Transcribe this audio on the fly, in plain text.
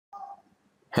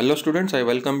Hello students, I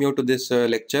welcome you to this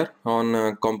lecture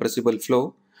on compressible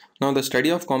flow. Now the study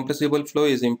of compressible flow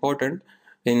is important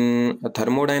in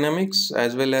thermodynamics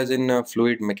as well as in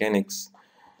fluid mechanics.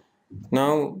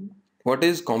 Now what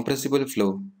is compressible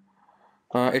flow?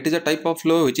 It is a type of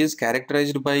flow which is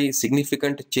characterized by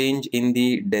significant change in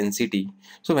the density.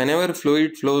 So whenever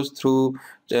fluid flows through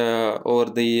over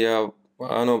the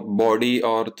body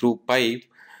or through pipe,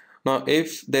 now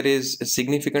if there is a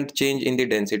significant change in the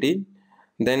density,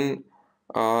 then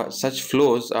such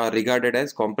flows are regarded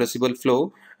as compressible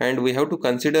flow, and we have to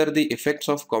consider the effects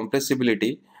of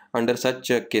compressibility under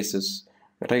such cases,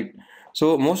 right?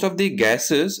 So most of the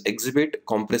gases exhibit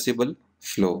compressible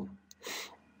flow.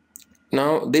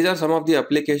 Now these are some of the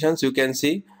applications you can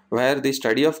see where the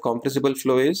study of compressible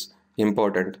flow is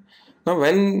important. Now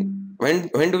when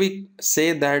do we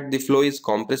say that the flow is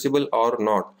compressible or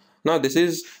not? Now this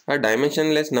is a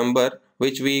dimensionless number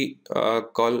which we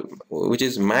call, which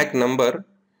is Mach number,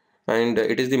 and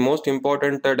it is the most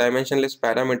important dimensionless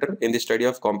parameter in the study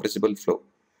of compressible flow.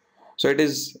 So it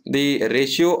is the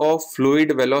ratio of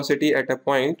fluid velocity at a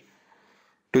point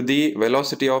to the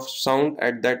velocity of sound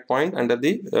at that point under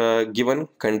the given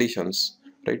conditions,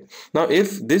 right? Now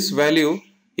if this value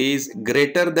is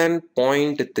greater than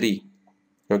 0.3,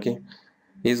 okay,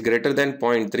 is greater than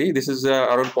 0.3, this is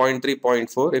around 0.3,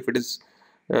 0.4. If it is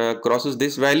crosses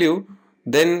this value,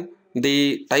 then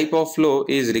the type of flow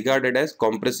is regarded as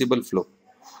compressible flow.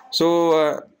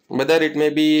 So whether it may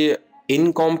be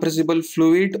incompressible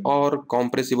fluid or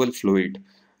compressible fluid,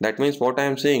 that means what I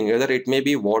am saying, whether it may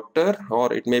be water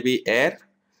or it may be air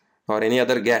or any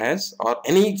other gas or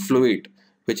any fluid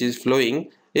which is flowing,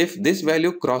 if this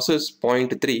value crosses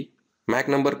 0.3, Mach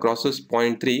number crosses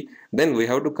 0.3, then we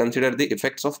have to consider the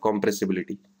effects of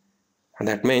compressibility. And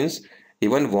that means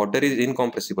even water is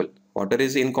incompressible. Water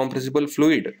is incompressible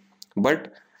fluid,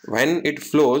 but when it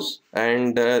flows,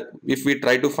 and if we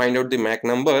try to find out the Mach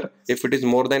number, if it is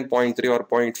more than 0.3 or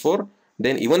 0.4,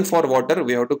 then even for water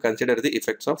we have to consider the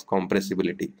effects of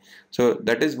compressibility. So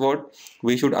that is what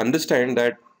we should understand,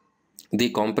 that the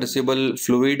compressible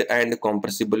fluid and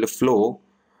compressible flow,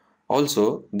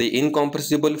 also the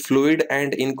incompressible fluid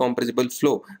and incompressible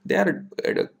flow, they are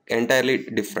entirely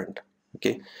different.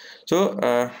 Okay,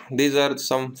 so these are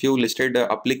some few listed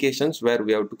applications where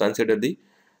we have to consider the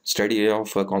study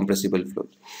of compressible flow.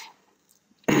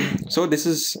 So this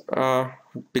is a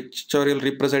pictorial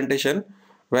representation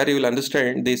where you will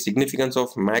understand the significance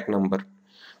of Mach number.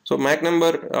 So Mach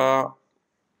number,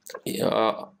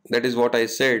 that is what I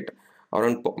said,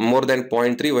 around more than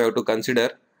 0.3 we have to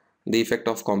consider the effect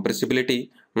of compressibility.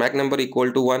 Mach number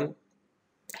equal to 1,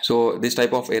 so this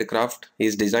type of aircraft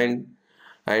is designed,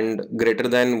 and greater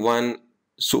than 1,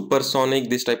 supersonic,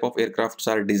 this type of aircrafts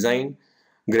are designed.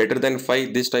 Greater than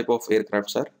 5, this type of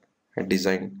aircrafts are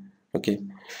designed. Okay,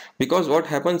 because what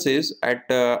happens is at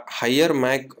higher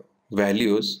Mach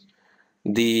values,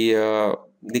 the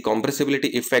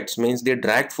compressibility effects means the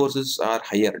drag forces are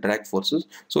higher, drag forces.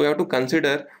 So we have to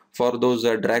consider for those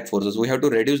drag forces, we have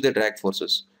to reduce the drag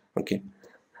forces. Okay,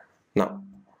 now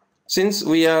since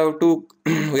we have to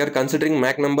we are considering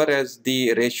Mach number as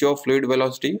the ratio of fluid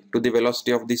velocity to the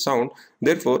velocity of the sound,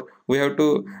 therefore we have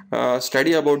to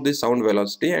study about the sound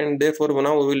velocity, and therefore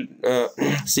now we will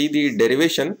see the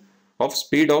derivation of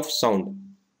speed of sound.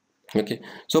 Okay,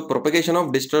 so propagation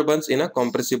of disturbance in a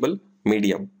compressible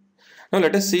medium. Now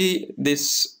let us see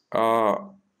this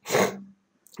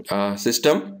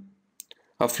system.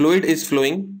 A fluid is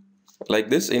flowing like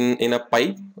this in a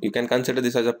pipe. You can consider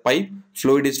this as a pipe.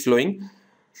 Fluid is flowing.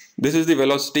 This is the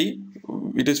velocity.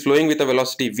 It is flowing with a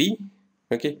velocity v.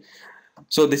 Okay,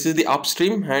 so this is the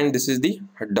upstream and this is the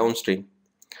downstream.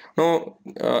 Now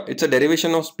it's a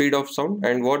derivation of speed of sound,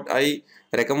 and what I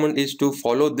recommend is to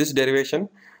follow this derivation.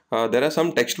 There are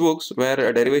some textbooks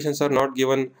where derivations are not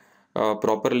given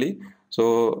properly,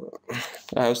 so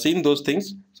I have seen those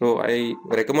things, so I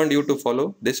recommend you to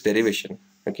follow this derivation.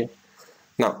 Okay,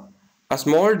 now a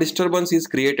small disturbance is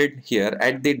created here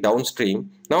at the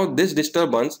downstream. Now this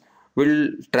disturbance will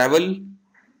travel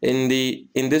in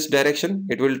this direction.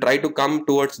 It will try to come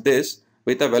towards this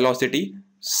with a velocity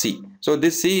c. So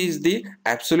this c is the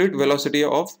absolute velocity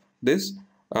of this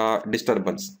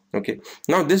disturbance. Okay,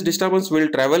 now this disturbance will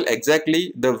travel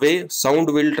exactly the way sound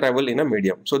will travel in a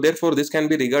medium. So therefore this can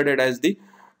be regarded as the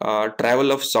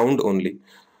travel of sound only.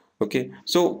 Okay,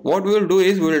 so what we will do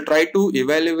is we will try to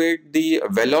evaluate the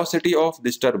velocity of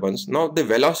disturbance. Now the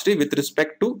velocity with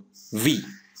respect to v,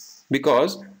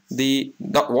 because the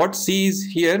what c is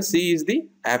here, c is the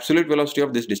absolute velocity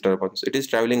of this disturbance. It is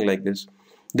traveling like this.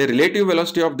 The relative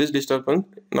velocity of this disturbance,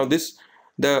 now this,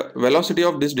 the velocity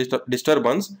of this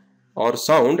disturbance or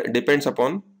sound depends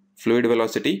upon fluid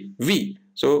velocity v.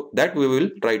 So that we will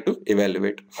try to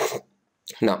evaluate.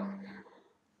 Now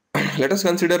let us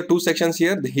consider two sections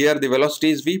here. Here the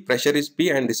velocity is v, pressure is p,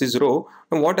 and this is rho.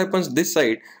 Now what happens this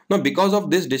side? Now because of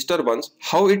this disturbance,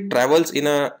 how it travels in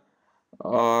a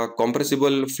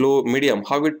compressible flow medium,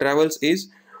 how it travels is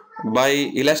by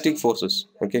elastic forces.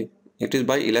 Okay, it is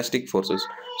by elastic forces.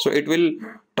 So it will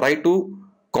try to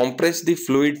compress the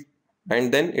fluid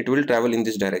and then it will travel in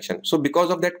this direction. So because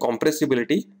of that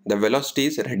compressibility, the velocity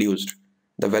is reduced.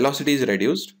 The velocity is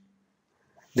reduced,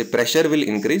 the pressure will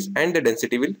increase and the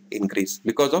density will increase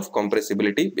because of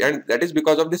compressibility, and that is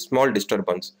because of this small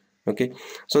disturbance. Okay,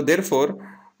 so therefore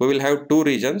we will have two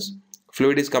regions.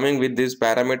 Fluid is coming with these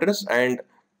parameters and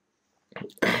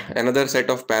another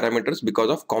set of parameters because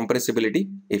of compressibility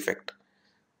effect.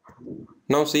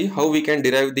 Now see how we can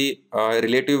derive the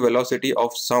relative velocity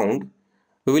of sound.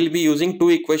 We will be using two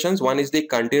equations. One is the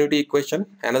continuity equation,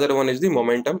 another one is the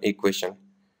momentum equation,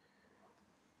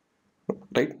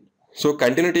 right? So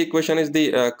continuity equation is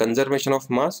the conservation of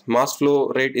mass flow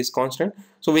rate is constant.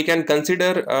 So we can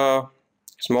consider a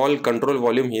small control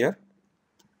volume here.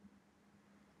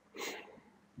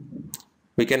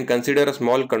 We can consider a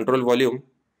small control volume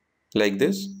like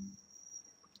this.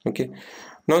 Okay,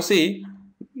 now see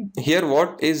here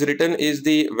what is written is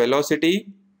the velocity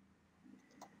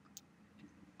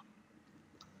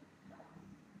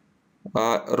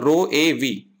rho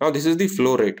AV. Now this is the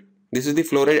flow rate. This is the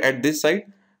flow rate at this side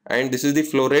and this is the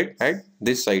flow rate at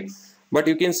this side. But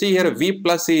you can see here V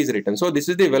plus C is written. So this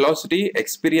is the velocity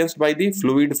experienced by the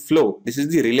fluid flow. This is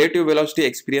the relative velocity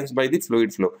experienced by the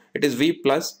fluid flow. It is V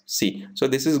plus C. So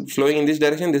this is flowing in this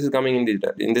direction. This is coming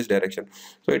in this direction.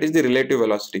 So it is the relative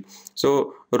velocity.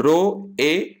 So rho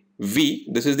AV.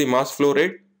 This is the mass flow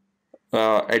rate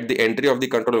at the entry of the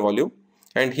control volume.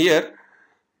 And here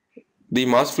the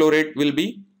mass flow rate will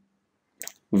be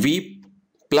V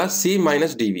plus C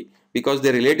minus dV, because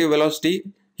the relative velocity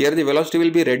here, the velocity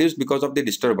will be reduced because of the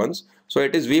disturbance. So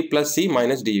it is V plus C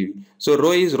minus dV. So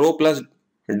rho is rho plus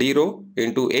d rho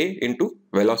into A into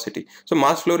velocity. So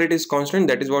mass flow rate is constant.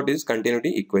 That is what is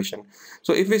continuity equation.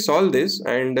 So if we solve this,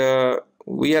 and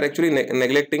we are actually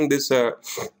neglecting this term,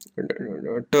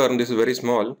 this is very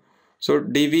small. So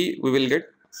dV we will get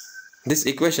this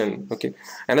equation. Okay,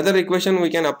 another equation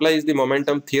we can apply is the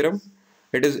momentum theorem.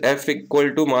 It is F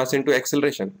equal to mass into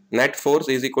acceleration. Net force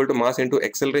is equal to mass into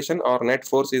acceleration, or net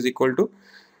force is equal to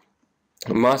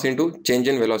mass into change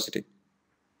in velocity.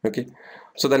 Okay,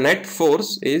 so the net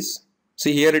force is,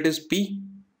 see here it is P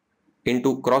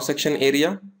into cross section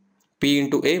area, P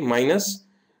into A minus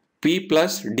P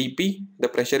plus dP. The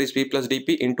pressure is P plus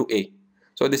dP into A.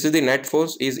 So this is the net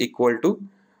force is equal to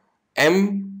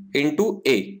M into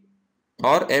A,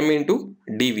 or M into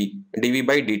dV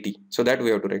by dt. So that we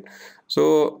have to write.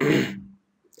 So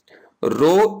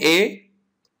rho A,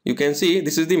 you can see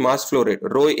this is the mass flow rate.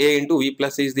 Rho A into V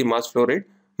plus C is the mass flow rate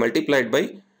multiplied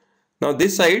by, now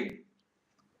this side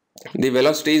the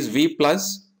velocity is V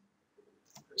plus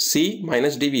C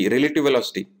minus dV, relative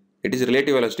velocity. It is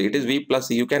relative velocity. It is V plus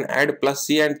C. You can add plus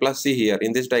C and plus C here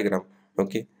in this diagram.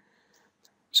 Okay.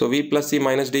 So V plus C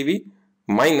minus dV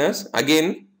minus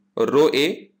again rho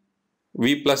A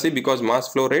V plus C, because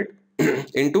mass flow rate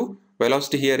into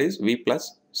velocity here is V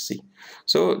plus C.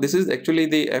 So this is actually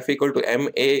the F equal to ma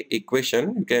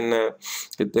equation. You can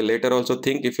later also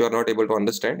think if you are not able to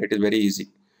understand. It is very easy.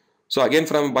 So again,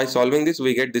 by solving this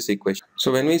we get this equation.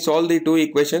 So when we solve the two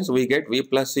equations, we get V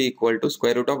plus C equal to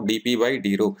square root of dP by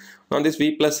d rho. Now this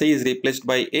V plus C is replaced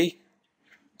by A,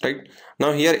 right?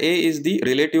 Now here A is the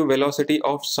relative velocity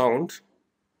of sound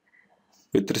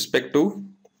with respect to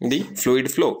the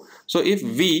fluid flow. So if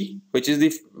V, which is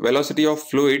the velocity of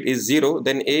fluid, is 0,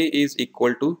 then A is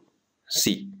equal to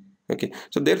C. Okay,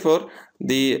 so therefore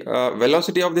the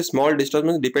velocity of the small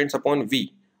disturbance depends upon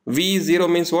V. V is 0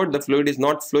 means what? The fluid is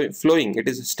not flowing. It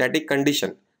is a static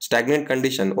condition, stagnant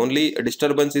condition. Only a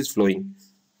disturbance is flowing,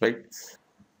 right?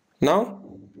 Now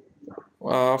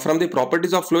from the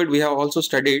properties of fluid, we have also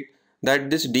studied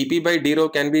that this dP by d rho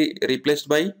can be replaced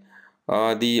by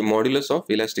the modulus of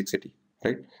elasticity,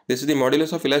 right? This is the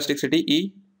modulus of elasticity,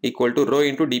 E equal to rho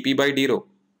into dP by d rho,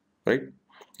 right?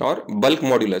 Or bulk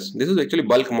modulus. This is actually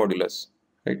bulk modulus,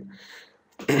 right?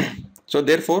 So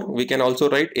therefore we can also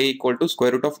write A equal to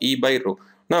square root of E by rho.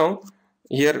 Now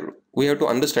here we have to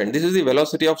understand this is the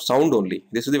velocity of sound only.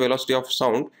 This is the velocity of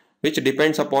sound which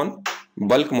depends upon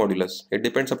bulk modulus. It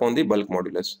depends upon the bulk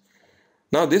modulus.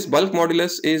 Now this bulk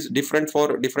modulus is different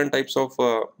for different types of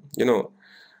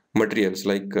materials,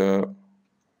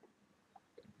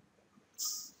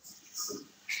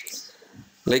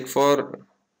 like for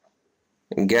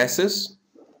gases,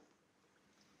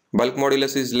 bulk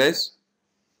modulus is less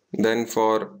than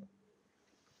for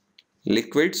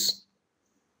liquids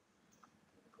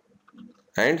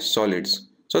and solids.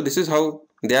 So this is how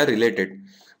they are related.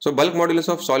 So bulk modulus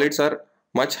of solids are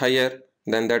much higher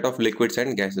than that of liquids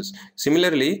and gases.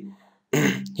 Similarly,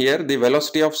 here the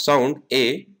velocity of sound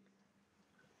A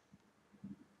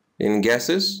in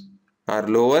gases are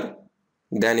lower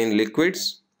than in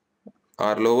liquids,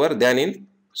 are lower than in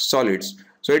solids.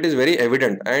 So it is very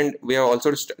evident, and we have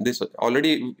also this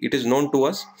already, it is known to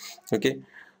us. Okay,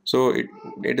 so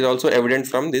it is also evident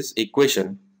from this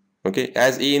equation. Okay,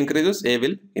 as E increases, A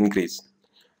will increase.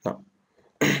 Now,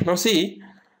 now see,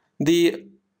 the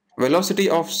velocity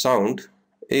of sound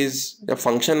is a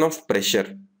function of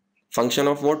pressure. Function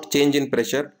of what? Change in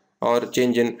pressure or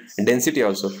change in density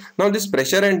also. Now this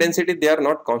pressure and density, they are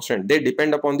not constant. They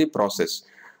depend upon the process.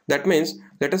 That means,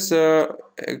 let us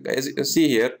see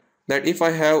here that if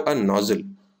I have a nozzle,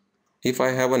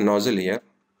 here,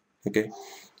 okay,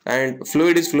 and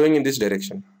fluid is flowing in this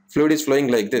direction, fluid is flowing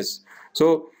like this,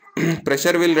 so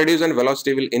pressure will reduce and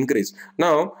velocity will increase.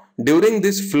 Now during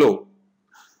this flow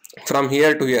from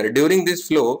here to here, during this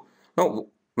flow, now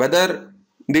whether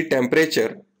the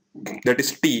temperature, that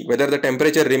is T, whether the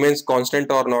temperature remains constant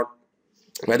or not,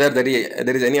 whether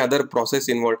there is any other process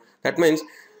involved, that means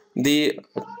the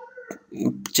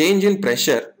change in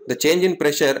pressure,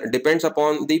 depends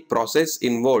upon the process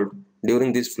involved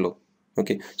during this flow.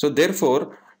 Okay, so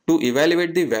therefore to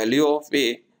evaluate the value of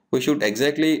A, we should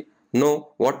exactly know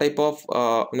what type of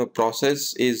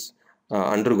process is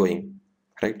undergoing,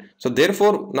 right? So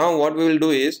therefore now what we will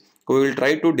do is, we will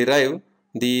try to derive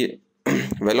the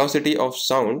velocity of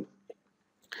sound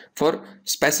for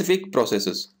specific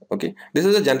processes. Okay, this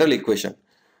is a general equation.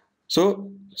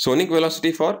 So sonic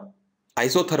velocity for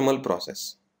isothermal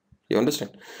process, you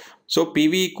understand? So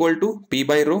PV equal to P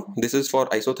by rho, this is for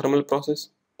isothermal process.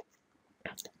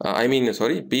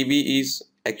 PV is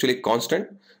actually constant,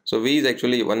 so V is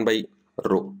actually 1 by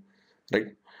rho, right?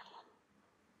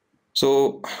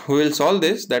 So we will solve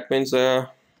this. That means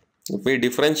if we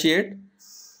differentiate,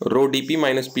 rho dP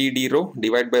minus P d rho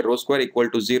divided by rho square equal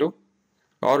to 0,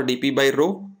 or dP by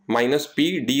rho minus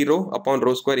P d rho upon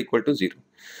rho square equal to 0.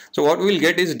 So what we will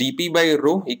get is dP by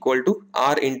rho equal to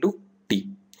R into T.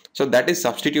 So that is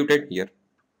substituted here.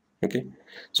 Okay,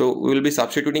 so we will be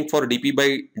substituting for dP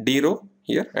by d rho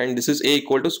here, and this is A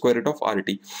equal to square root of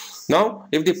RT. Now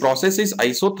if the process is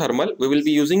isothermal, we will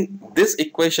be using this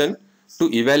equation to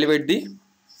evaluate the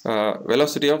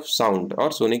velocity of sound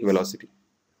or sonic velocity,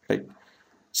 right?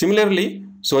 Similarly,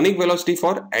 sonic velocity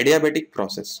for adiabatic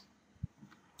process.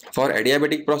 For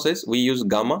adiabatic process, we use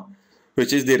gamma,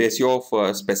 which is the ratio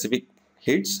of specific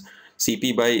hits,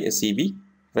 Cp by Cv,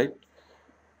 right?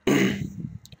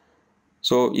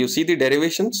 So you see the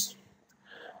derivations.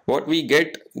 What we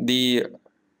get, the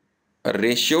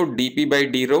ratio dP by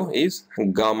d rho is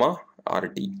gamma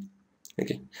RT.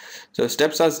 Okay, so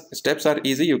steps are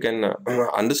easy, you can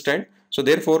understand. So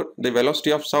therefore the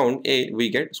velocity of sound A, we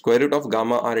get square root of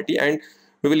gamma RT, and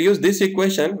we will use this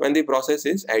equation when the process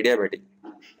is adiabatic,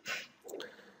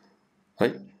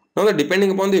 right? Now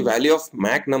depending upon the value of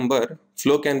Mach number,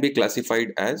 flow can be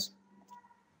classified as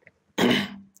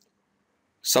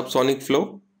subsonic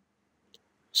flow,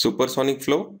 supersonic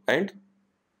flow, and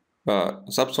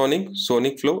subsonic,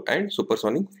 sonic flow, and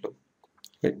supersonic flow,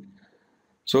 right?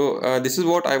 So this is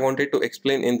what I wanted to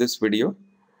explain in this video,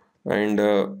 and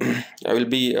I will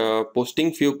be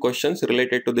posting few questions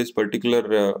related to this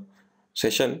particular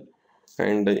session,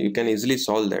 and you can easily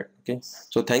solve that. Okay,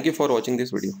 so thank you for watching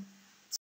this video.